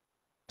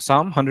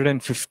 Psalm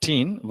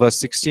 115 verse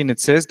 16, it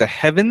says, the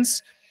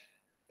heavens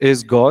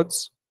is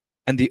God's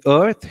and the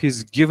earth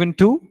is given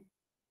to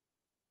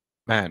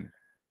man.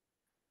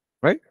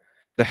 Right?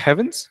 The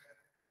heavens,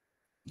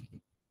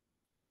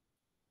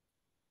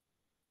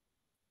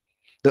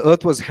 the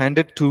earth was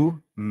handed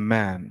to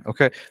man.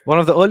 Okay. One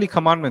of the early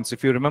commandments,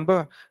 if you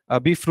remember,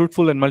 be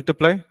fruitful and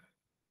multiply,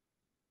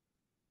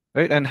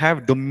 right? And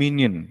have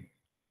dominion.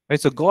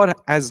 Right? So God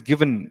has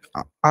given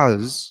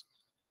us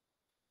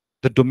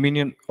the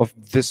dominion of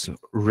this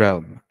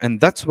realm. And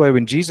that's why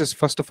when Jesus,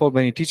 first of all,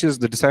 when he teaches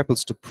the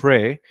disciples to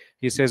pray,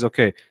 he says,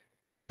 okay,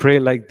 pray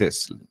like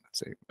this. Let's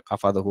say, our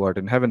Father who art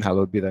in heaven,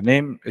 hallowed be thy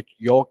name.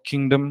 Your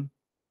kingdom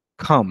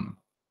come.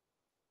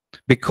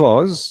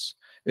 Because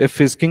if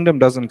his kingdom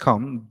doesn't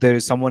come, there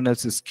is someone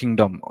else's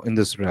kingdom in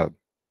this realm.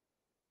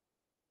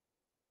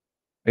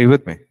 Are you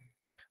with me?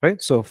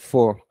 Right? So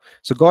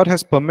God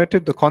has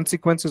permitted the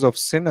consequences of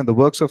sin and the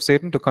works of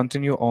Satan to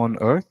continue on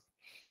earth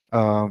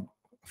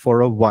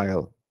for a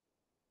while.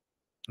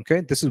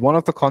 Okay, this is one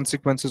of the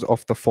consequences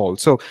of the fall.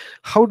 So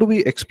how do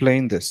we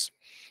explain this?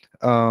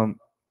 Um,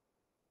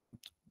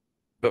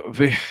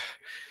 we,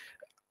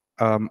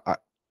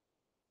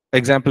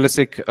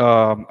 examplistic,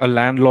 a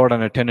landlord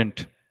and a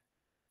tenant.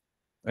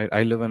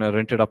 I live in a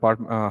rented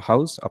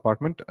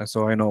apartment,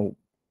 so I know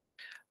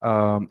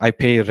I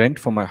pay rent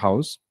for my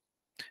house.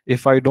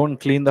 If I don't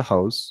clean the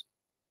house,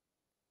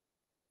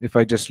 if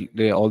I just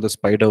lay all the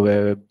spider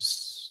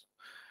webs,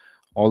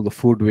 all the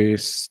food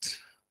waste,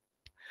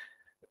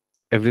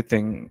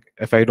 everything,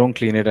 if I don't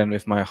clean it and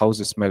if my house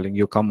is smelling,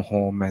 you come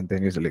home and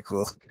then you're like,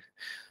 oh,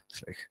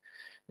 it's like,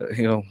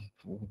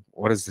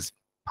 what is this,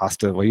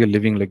 pastor? Why are you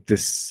living like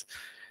this?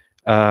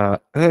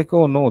 Like,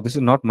 oh no, this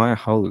is not my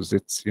house.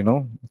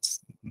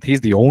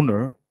 He's the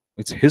owner.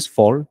 It's his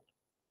fault.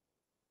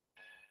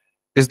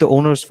 Is the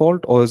owner's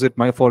fault or is it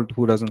my fault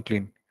who doesn't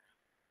clean?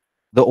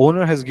 The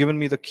owner has given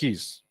me the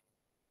keys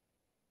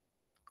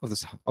of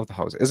the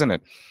house, isn't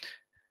it?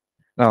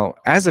 Now,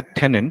 as a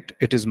tenant,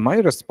 it is my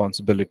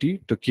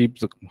responsibility to keep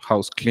the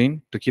house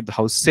clean, to keep the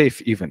house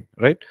safe even,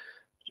 right?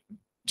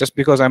 Just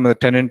because I'm a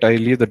tenant, I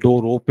leave the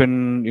door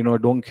open,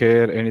 don't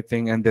care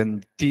anything, and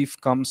then thief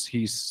comes,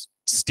 he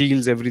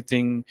steals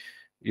everything,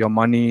 your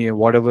money,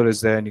 whatever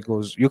is there, and he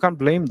goes, you can't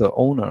blame the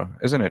owner,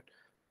 isn't it?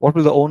 What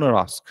will the owner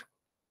ask?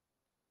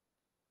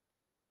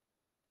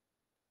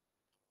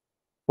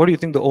 What do you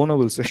think the owner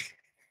will say?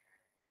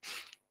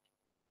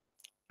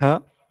 Huh?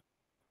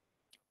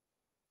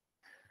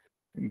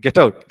 Get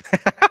out.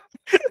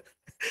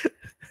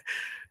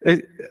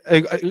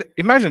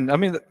 Imagine, I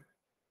mean,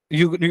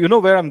 you know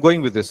where I'm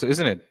going with this,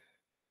 isn't it?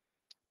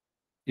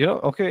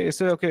 Okay,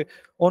 say, okay,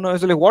 owner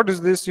is like, what is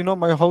this?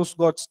 My house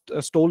got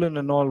stolen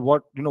and all.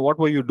 What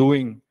were you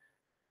doing?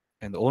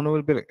 And the owner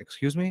will be like,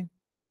 excuse me,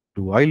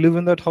 do I live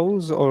in that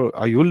house or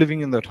are you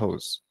living in that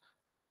house?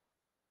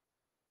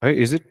 Right?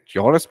 Is it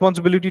your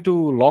responsibility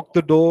to lock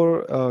the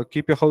door,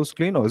 keep your house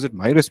clean, or is it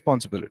my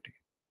responsibility?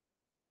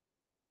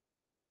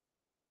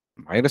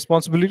 My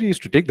responsibility is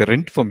to take the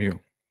rent from you.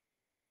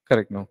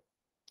 Correct, no?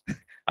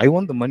 I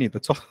want the money,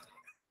 that's all.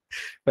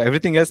 But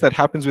everything else that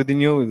happens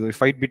within you, the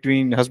fight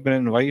between husband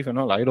and wife and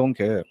all, I don't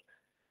care.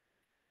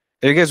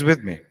 Are you guys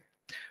with me?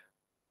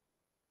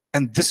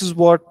 And this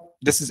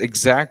is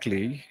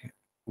exactly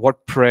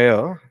what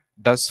prayer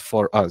does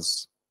for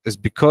us. Is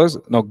because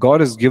now God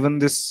has given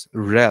this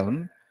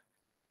realm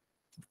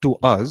to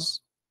us,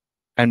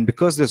 and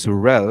because this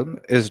realm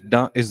is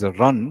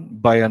run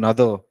by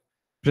another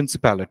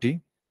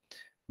principality,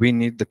 we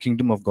need the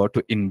kingdom of God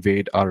to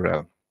invade our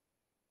realm.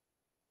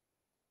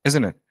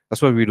 Isn't it?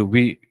 That's what we do.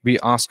 We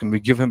ask him, we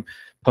give him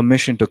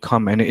permission to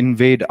come and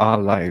invade our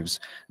lives.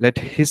 Let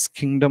his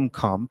kingdom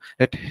come,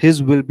 let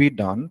his will be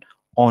done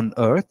on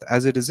earth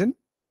as it is in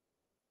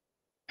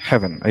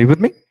heaven. Are you with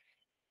me?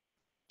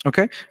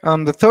 Okay.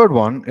 The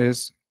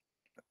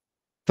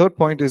third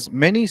point is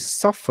many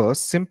suffer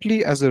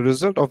simply as a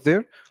result of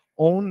their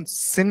own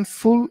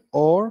sinful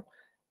or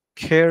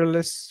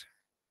careless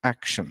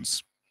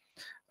actions.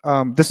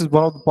 This is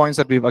one of the points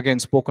that we've again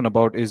spoken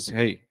about is,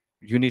 hey,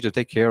 you need to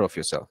take care of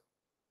yourself.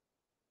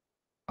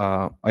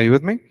 Are you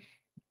with me?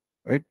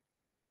 Right.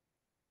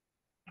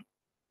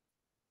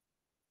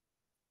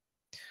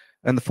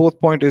 And the fourth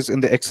point is in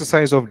the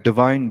exercise of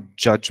divine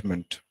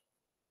judgment.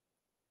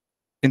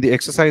 In the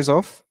exercise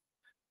of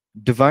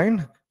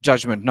divine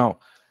judgment. Now,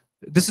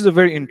 this is a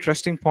very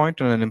interesting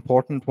point and an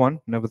important one,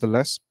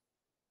 nevertheless.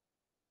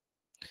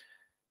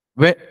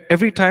 Where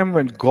every time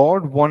when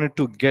God wanted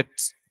to get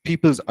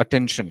people's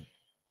attention,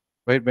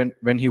 right,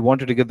 when he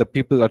wanted to get the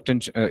people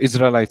attention,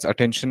 Israelites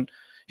attention,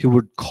 he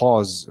would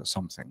cause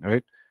something,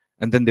 right,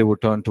 and then they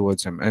would turn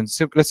towards him. And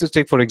so let's just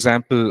take for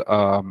example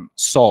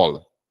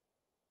Saul.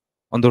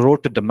 On the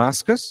road to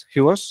Damascus,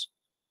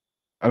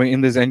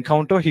 in this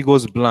encounter he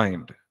goes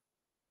blind,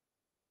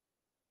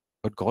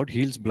 but God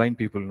heals blind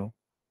people. No,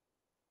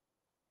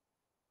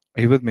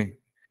 are you with me?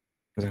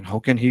 Then how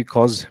can he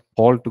cause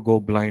Paul to go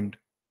blind?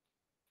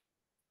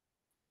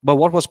 But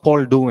what was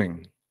Paul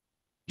doing?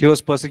 He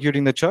was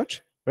persecuting the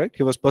church, right?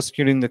 He was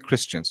persecuting the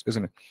Christians,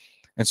 isn't it?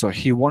 And so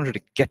he wanted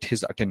to get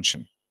his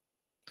attention.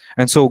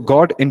 And so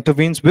God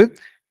intervenes with,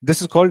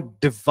 this is called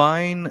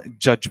divine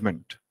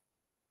judgment.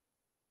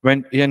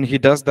 And he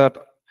does that,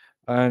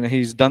 and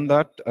he's done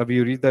that.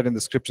 We read that in the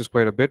scriptures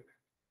quite a bit.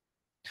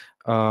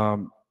 Where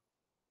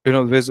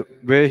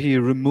he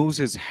removes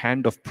his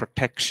hand of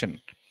protection.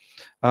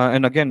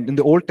 And again, in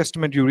the Old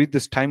Testament, you read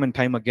this time and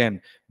time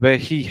again, where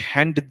he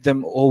handed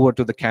them over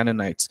to the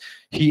Canaanites.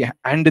 He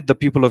handed the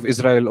people of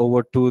Israel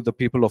over to the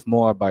people of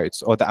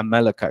Moabites or the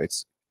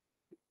Amalekites.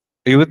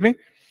 Are you with me?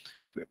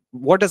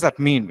 What does that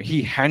mean?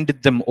 He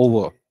handed them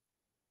over.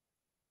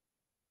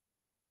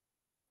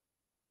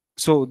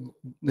 So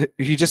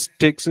he just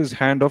takes his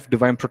hand of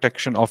divine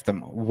protection off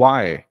them.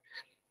 Why?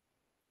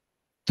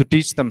 To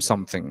teach them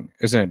something,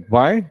 isn't it?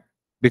 Why?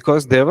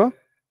 Because they were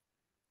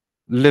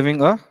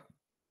living a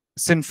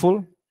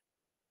sinful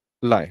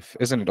life,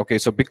 isn't it? Okay,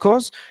 so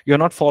because you're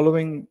not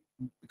following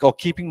or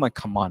keeping my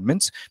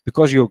commandments,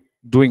 because you're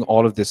doing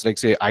all of this, like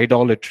say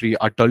idolatry,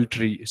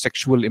 adultery,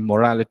 sexual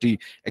immorality,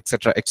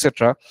 etc.,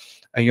 etc.,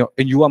 and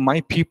you are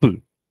my people.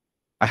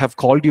 I have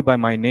called you by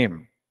my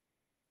name,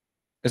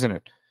 isn't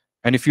it?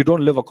 And if you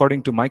don't live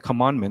according to my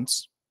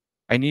commandments,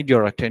 I need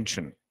your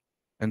attention.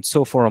 And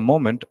so for a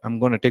moment, I'm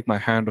going to take my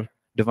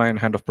divine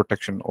hand of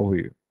protection over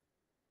you.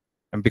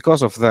 And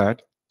because of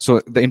that, so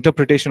the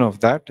interpretation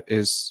of that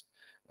is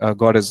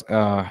God has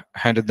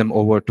handed them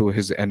over to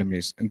his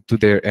enemies and to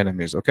their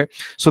enemies. Okay,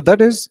 so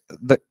that is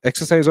the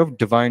exercise of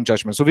divine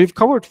judgment. So we've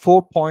covered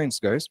 4 points,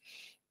 guys.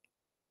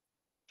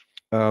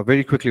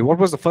 Very quickly, what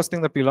was the first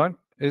thing that we learned?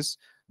 Is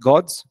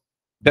God's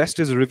best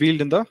is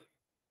revealed in the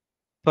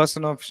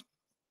person of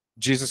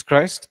Jesus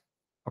Christ.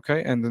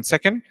 Okay, and then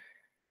second,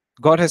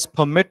 God has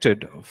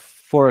permitted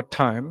for a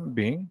time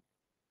being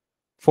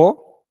for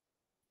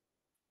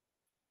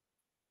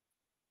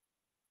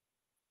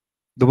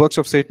the works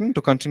of Satan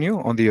to continue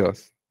on the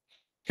earth.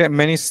 Okay,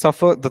 many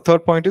suffer. The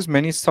third point is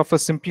many suffer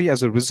simply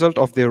as a result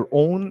of their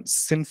own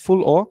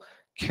sinful or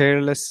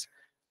careless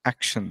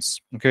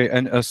actions. Okay,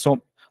 and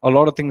so a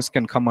lot of things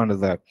can come under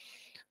that.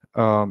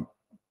 And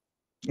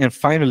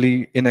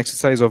finally, in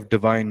exercise of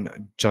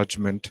divine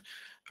judgment,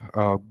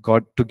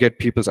 God to get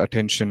people's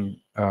attention.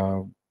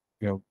 God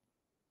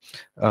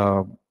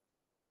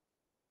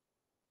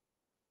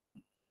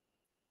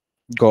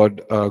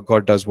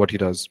does what he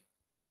does.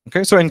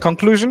 Okay, so in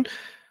conclusion,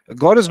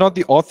 God is not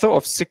the author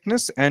of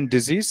sickness and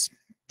disease.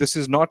 This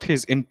is not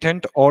his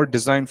intent or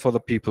design for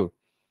the people.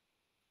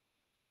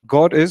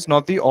 God is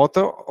not the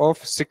author of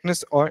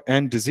sickness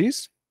and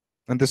disease,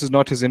 and this is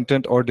not his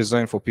intent or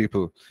design for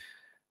people.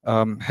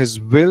 His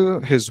will,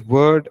 his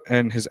word,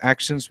 and his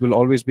actions will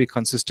always be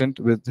consistent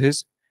with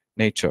his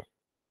nature.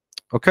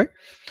 Okay,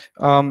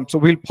 so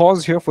we'll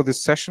pause here for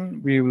this session.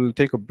 We will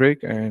take a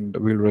break and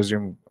we'll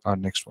resume our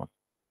next one.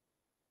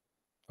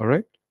 All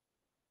right.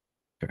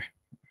 Okay,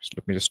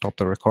 let me just stop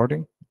the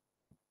recording.